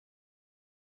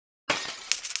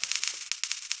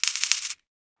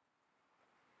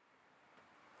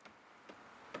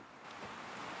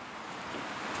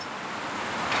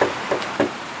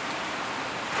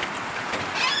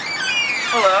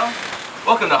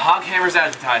Welcome to Hog Hammer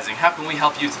Advertising. How can we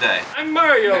help you today? I'm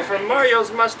Mario from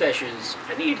Mario's Mustaches.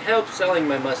 I need help selling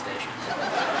my mustaches.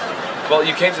 Well,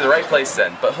 you came to the right place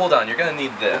then, but hold on, you're gonna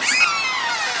need this.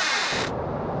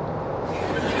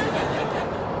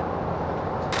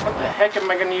 What the heck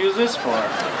am I gonna use this for?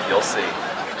 You'll see.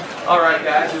 Alright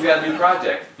guys, we've got a new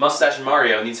project. Mustache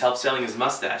Mario needs help selling his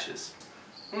mustaches.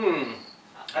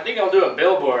 I think I'll do a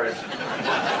billboard. I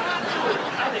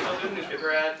think I'll do a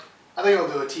newspaper ad. I think I'll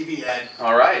do a TV ad.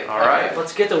 Alright.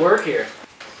 Let's get to work here.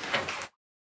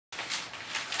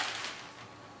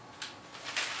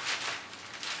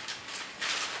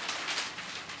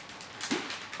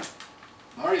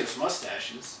 Mario's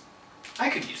mustaches. I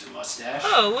could use a mustache.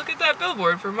 Oh, look at that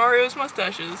billboard for Mario's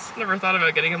Mustaches. Never thought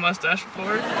about getting a mustache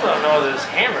before. I don't know what this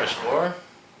hammer's for.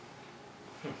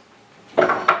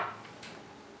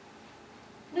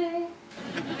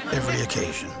 Every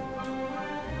occasion.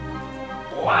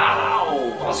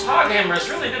 Wow! Those Hog Hammers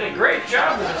really did a great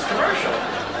job with this commercial.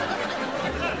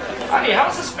 Honey,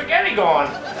 how's the spaghetti going?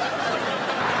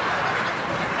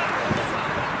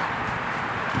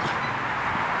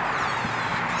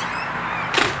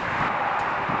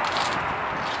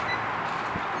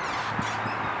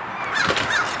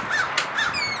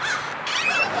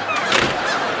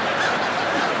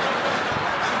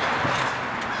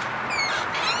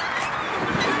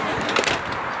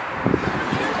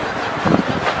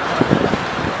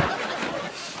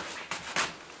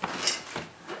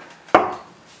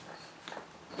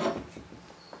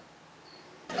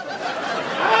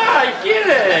 Get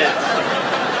it!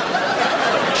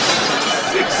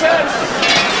 Success!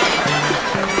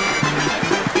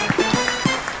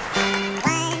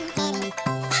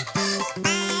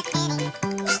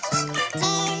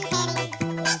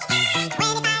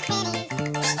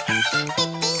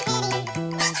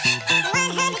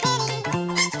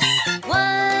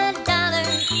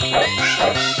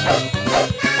 $1.